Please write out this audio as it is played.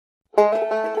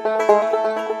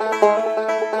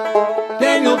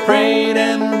Daniel prayed,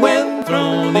 and when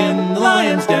thrown in the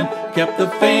lion's den, kept the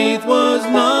faith, was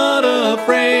not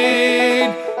afraid.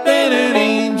 Then an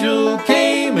angel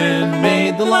came and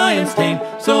made the lions tame,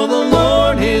 so the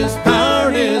Lord his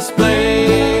power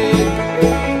displayed.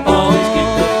 Always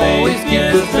keep the faith, always keep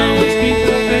the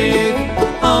faith,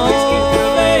 always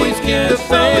keep the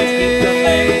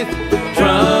faith,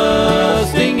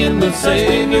 trusting in the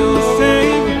Savior,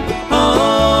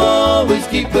 always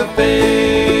keep the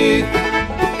faith.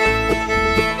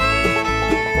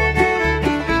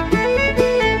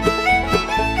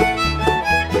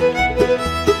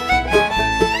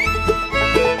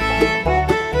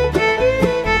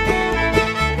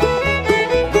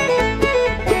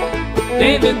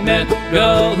 David met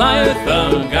Goliath,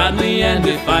 ungodly and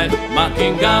defiant,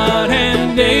 mocking God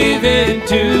and David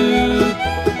too.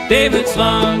 David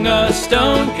slung a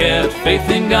stone, kept faith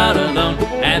in God alone,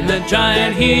 and the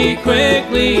giant he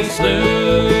quickly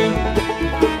slew.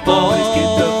 Always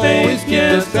keep the faith,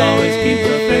 yes, always keep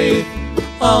the faith,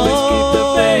 always keep the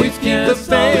faith, yes,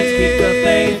 always keep the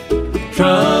faith,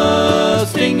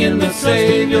 trusting in the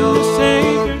Savior,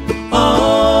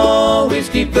 always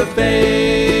keep the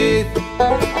faith.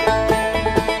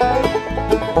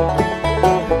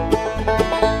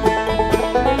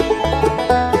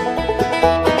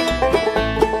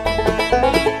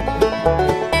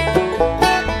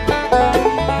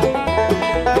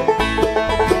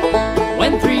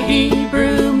 When three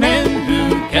Hebrew men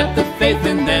who kept the faith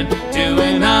and then to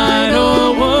an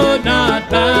idol would not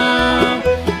bow,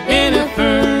 in a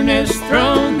furnace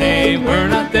thrown they were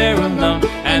not there alone,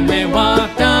 and they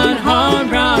walked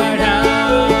unharmed right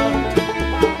out.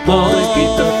 Always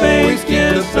keep the faith,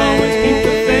 yes, always keep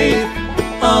the faith,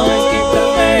 always keep the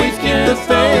faith, yes,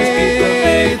 always keep the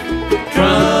faith,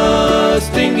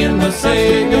 trusting in the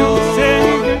Savior,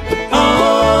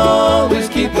 always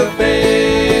keep the faith.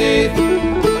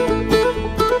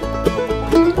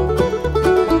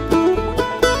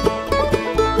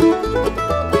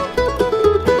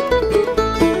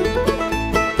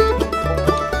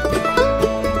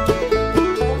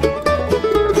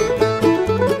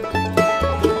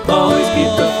 Always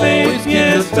keep the faith,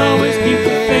 yes, always keep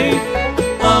the faith,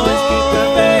 always keep the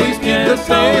faith, yes,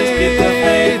 always keep the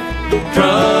faith,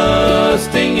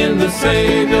 trusting in the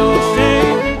Savior,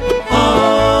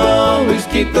 always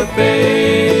keep the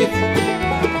faith.